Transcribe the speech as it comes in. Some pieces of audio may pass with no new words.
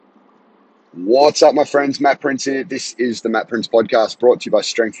What's up, my friends? Matt Prince here. This is the Matt Prince podcast brought to you by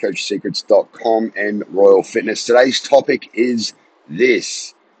StrengthCoachSecrets.com and Royal Fitness. Today's topic is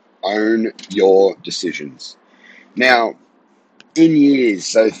this: own your decisions. Now, in years,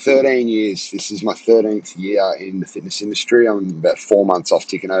 so 13 years, this is my 13th year in the fitness industry. I'm about 4 months off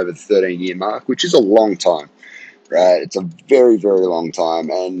ticking over the 13-year mark, which is a long time, right? It's a very, very long time.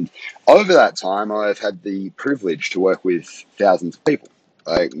 And over that time, I've had the privilege to work with thousands of people,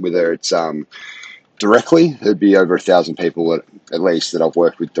 like whether it's directly, there'd be over 1,000 people at least that I've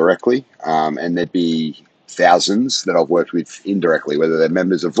worked with directly, and there'd be thousands that I've worked with indirectly, whether they're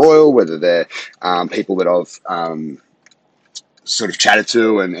members of Royal, whether they're people that I've sort of chatted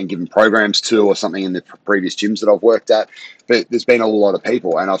to and given programs to or something in the previous gyms that I've worked at. But there's been a lot of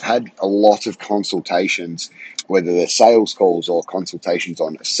people, and I've had a lot of consultations, whether they're sales calls or consultations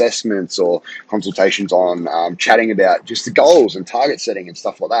on assessments or consultations on chatting about just the goals and target setting and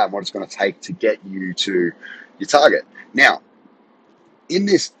stuff like that, and what it's going to take to get you to your target. Now, in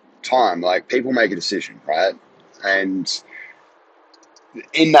this time, like, people make a decision, right? And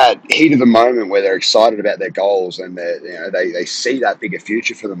in that heat of the moment where they're excited about their goals and they see that bigger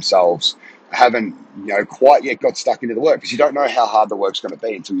future for themselves, haven't quite yet got stuck into the work, because you don't know how hard the work's going to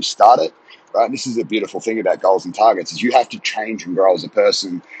be until you start it, right? And this is the beautiful thing about goals and targets, is you have to change and grow as a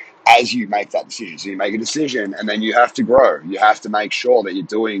person as you make that decision. So you make a decision and then you have to grow. You have to make sure that you're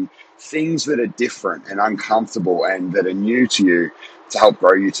doing things that are different and uncomfortable and that are new to you to help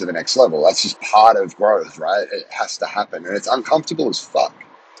grow you to the next level. That's just part of growth, right? It has to happen, and it's uncomfortable as fuck,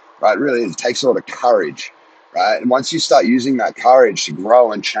 right? It really is. It takes a lot of courage, right? And once you start using that courage to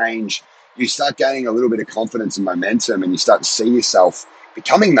grow and change, you start gaining a little bit of confidence and momentum, and you start to see yourself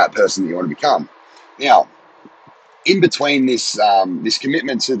becoming that person that you want to become. Now, in between this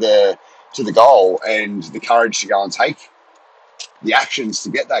commitment to the goal and the courage to go and take the actions to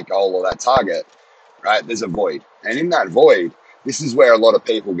get that goal or that target, right? There's a void. And in that void, this is where a lot of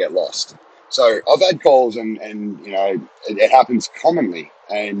people get lost. So I've had calls and it happens commonly.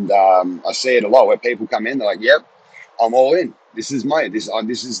 And I see it a lot where people come in, they're like, yep, I'm all in. This is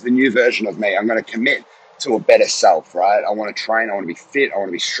this is the new version of me. I'm going to commit to a better self, right? I want to train. I want to be fit. I want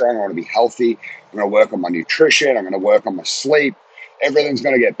to be strong. I want to be healthy. I'm going to work on my nutrition. I'm going to work on my sleep. Everything's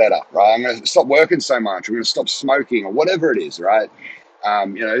going to get better, right? I'm going to stop working so much. I'm going to stop smoking or whatever it is, right?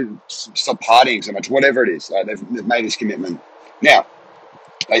 Stop partying so much, whatever it is. They've made this commitment. Now,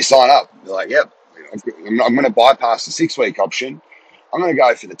 they sign up. They're like, yep, I'm going to bypass the 6 week option. I'm going to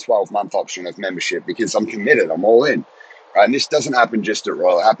go for the 12-month option of membership because I'm committed. I'm all in. Right? And this doesn't happen just at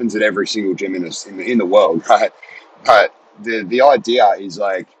Royal. It happens at every single gym in the world, right? But the idea is,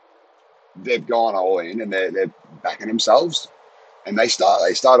 like, they've gone all in and they're backing themselves, and they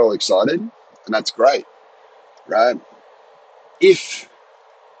start all excited, and that's great, right? If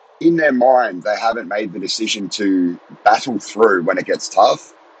in their mind they haven't made the decision to battle through when it gets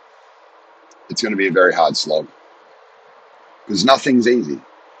tough, it's going to be a very hard slog, because nothing's easy.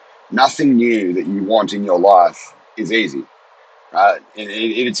 Nothing new that you want in your life is easy, right? And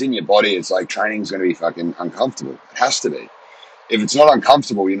if it's in your body, it's like training's going to be fucking uncomfortable. It has to be. If it's not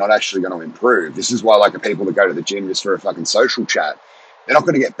uncomfortable, you're not actually going to improve. This is why, like, the people that go to the gym just for a fucking social chat, they're not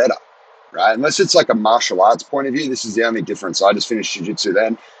going to get better, right? Unless it's like a martial arts point of view. This is the only difference. I just finished jiu-jitsu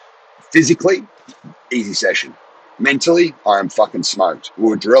then. Physically, easy session. Mentally, I am fucking smoked. We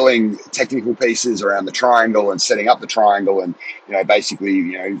were drilling technical pieces around the triangle and setting up the triangle, and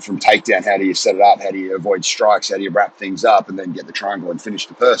basically, from takedown, how do you set it up? How do you avoid strikes? How do you wrap things up and then get the triangle and finish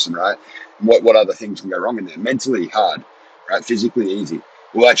the person, right? And what other things can go wrong in there? Mentally hard, right? Physically easy.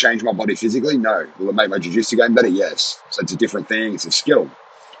 Will that change my body physically? No. Will it make my jiu-jitsu game better? Yes. So it's a different thing. It's a skill,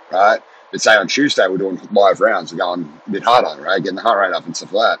 right? But say on Tuesday we're doing live rounds, we're going a bit harder, right? Getting the heart rate up and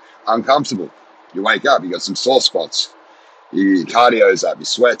stuff like that. Uncomfortable. You wake up, you got some sore spots. Your cardio's up, your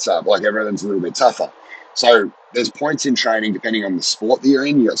sweat's up, like, everything's a little bit tougher. So there's points in training depending on the sport that you're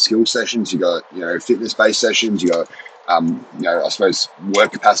in. You got skill sessions, you got fitness-based sessions, you got I suppose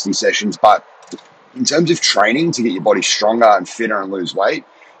work capacity sessions. But in terms of training to get your body stronger and fitter and lose weight,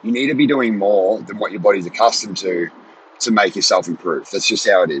 you need to be doing more than what your body's accustomed to make yourself improve. That's just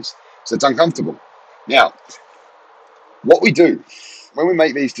how it is. So it's uncomfortable. Now, what we do when we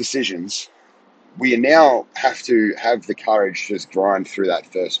make these decisions, we now have to have the courage to just grind through that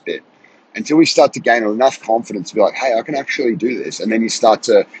first bit until we start to gain enough confidence to be like, hey, I can actually do this. And then you start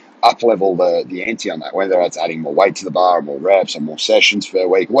to up level the ante on that, whether it's adding more weight to the bar or more reps or more sessions per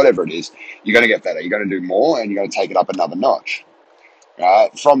week, whatever it is, you're going to get better. You're going to do more, and you're going to take it up another notch. Right?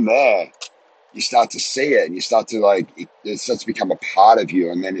 From there, you start to see it, and you start to, like, it starts to become a part of you,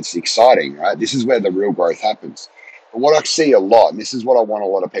 and then it's exciting, right? This is where the real growth happens. But what I see a lot, and this is what I want a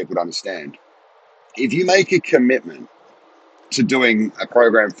lot of people to understand, if you make a commitment to doing a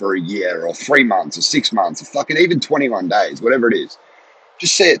program for a year or 3 months or 6 months or fucking even 21 days, whatever it is,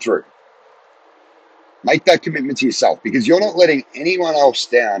 just see it through. Make that commitment to yourself because you're not letting anyone else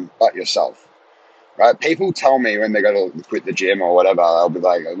down but yourself. Right? People tell me when they go to quit the gym or whatever, they'll be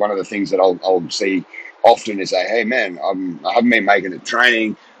like, one of the things that I'll see often is say, hey man, I haven't been making it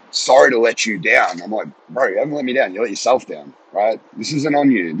training. Sorry to let you down. I'm like, bro, you haven't let me down. You let yourself down, right? This isn't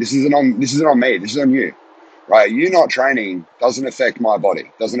on you. This isn't on me. This is on you, right? You not training doesn't affect my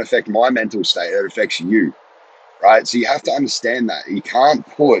body, doesn't affect my mental state. It affects you, right? So you have to understand that you can't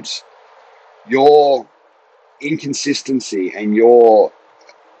put your inconsistency and your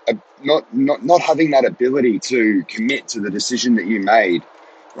not having that ability to commit to the decision that you made,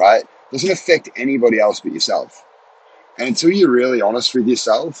 right, doesn't affect anybody else but yourself. And until you're really honest with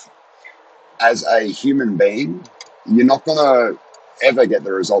yourself as a human being, you're not going to ever get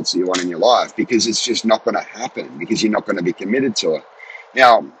the results that you want in your life because it's just not going to happen because you're not going to be committed to it.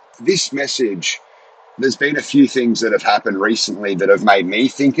 Now, this message, there's been a few things that have happened recently that have made me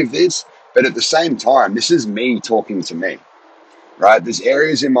think of this, but at the same time, this is me talking to me. Right? There's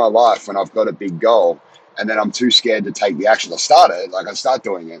areas in my life when I've got a big goal and then I'm too scared to take the action. I start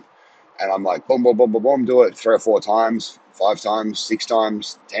doing it and I'm like, boom, boom, boom, boom, boom, do it 3 or 4 times, 5 times, 6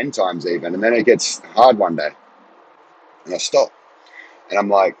 times, 10 times even. And then it gets hard one day and I stop and I'm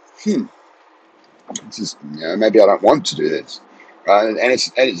like, this is, maybe I don't want to do this. Right? And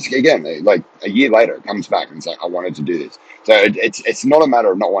it's again, like a year later, it comes back and it's like, I wanted to do this. So it's not a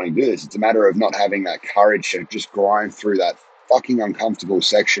matter of not wanting to do this. It's a matter of not having that courage to just grind through that fucking uncomfortable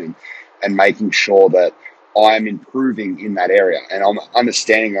section and making sure that I'm improving in that area. And I'm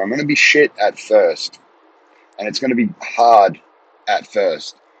understanding that I'm going to be shit at first and it's going to be hard at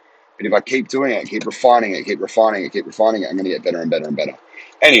first. But if I keep doing it, keep refining it, keep refining it, keep refining it, I'm going to get better and better and better.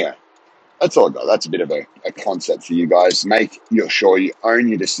 Anyway, that's all I got. That's a bit of a concept for you guys. Make sure you own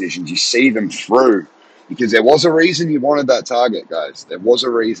your decisions. You see them through because there was a reason you wanted that target, guys. There was a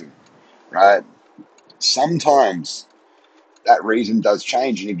reason, right? Sometimes that reason does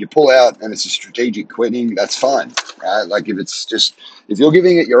change. And if you pull out and it's a strategic quitting, that's fine, right? Like if you're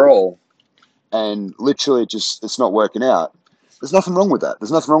giving it your all and literally it's not working out, there's nothing wrong with that.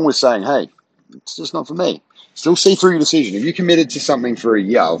 There's nothing wrong with saying, hey, it's just not for me. Still see through your decision. If you committed to something for a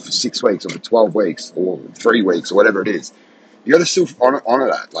year, or for 6 weeks, or for 12 weeks, or 3 weeks, or whatever it is, you got to still honor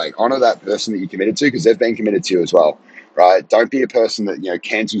that. Like honor that person that you committed to because they've been committed to you as well, right? Don't be a person that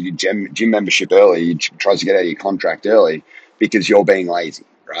cancels your gym membership early, tries to get out of your contract early because you're being lazy,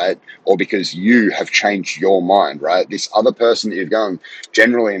 right? Or because you have changed your mind, right? This other person that you've gone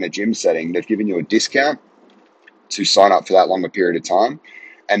generally in a gym setting, they've given you a discount to sign up for that longer period of time,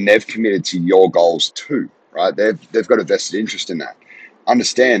 and they've committed to your goals too, right? They've got a vested interest in that.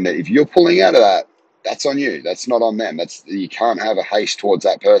 Understand that if you're pulling out of that, that's on you. That's not on them. You can't have a haste towards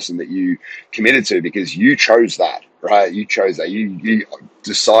that person that you committed to because you chose that, right? You chose that. You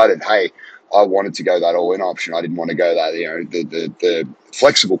decided, hey, I wanted to go that all in option. I didn't want to go that the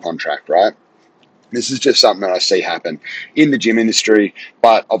flexible contract, right? This is just something that I see happen in the gym industry,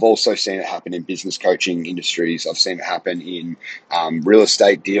 but I've also seen it happen in business coaching industries. I've seen it happen in real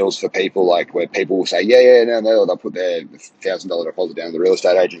estate deals for people, like where people will say, no, they'll put their $1,000 deposit down to the real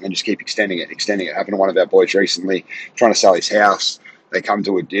estate agent and just keep extending it. It happened to one of our boys recently, trying to sell his house. They come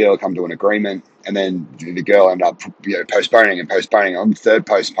to a deal, come to an agreement, and then the girl ended up postponing and postponing. On the third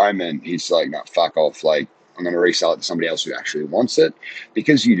postponement, he's like, no, fuck off. Like, I'm going to resell it to somebody else who actually wants it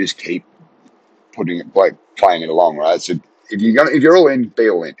because you just keep playing it along, right? So if you're all in, be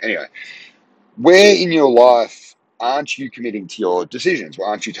all in. Anyway, where in your life aren't you committing to your decisions? Why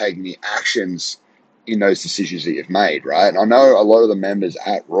aren't you taking the actions in those decisions that you've made, right? And I know a lot of the members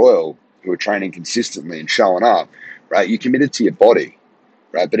at Royal who are training consistently and showing up, right? You're committed to your body,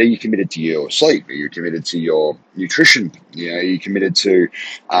 right? But are you committed to your sleep? Are you committed to your nutrition? Are you committed to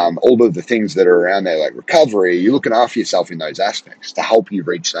all of the things that are around there, like recovery? You're looking after yourself in those aspects to help you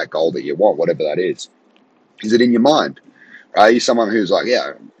reach that goal that you want, whatever that is. Is it in your mind? Right? Are you someone who's like,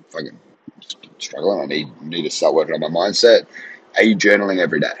 yeah, I'm fucking struggling. I need to start working on my mindset. Are you journaling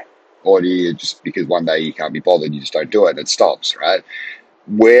every day? Or do you just, because one day you can't be bothered, you just don't do it and it stops, right?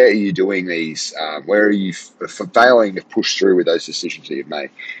 Where are you doing these? Where are you failing to push through with those decisions that you've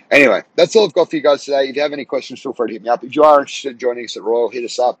made? Anyway, that's all I've got for you guys today. If you have any questions, feel free to hit me up. If you are interested in joining us at Royal, hit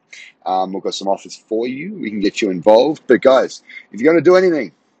us up. We've got some offers for you. We can get you involved. But guys, if you're going to do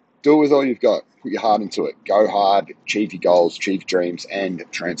anything, do it with all you've got. Put your heart into it. Go hard, achieve your goals, achieve your dreams, and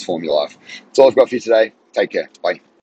transform your life. That's all I've got for you today. Take care. Bye.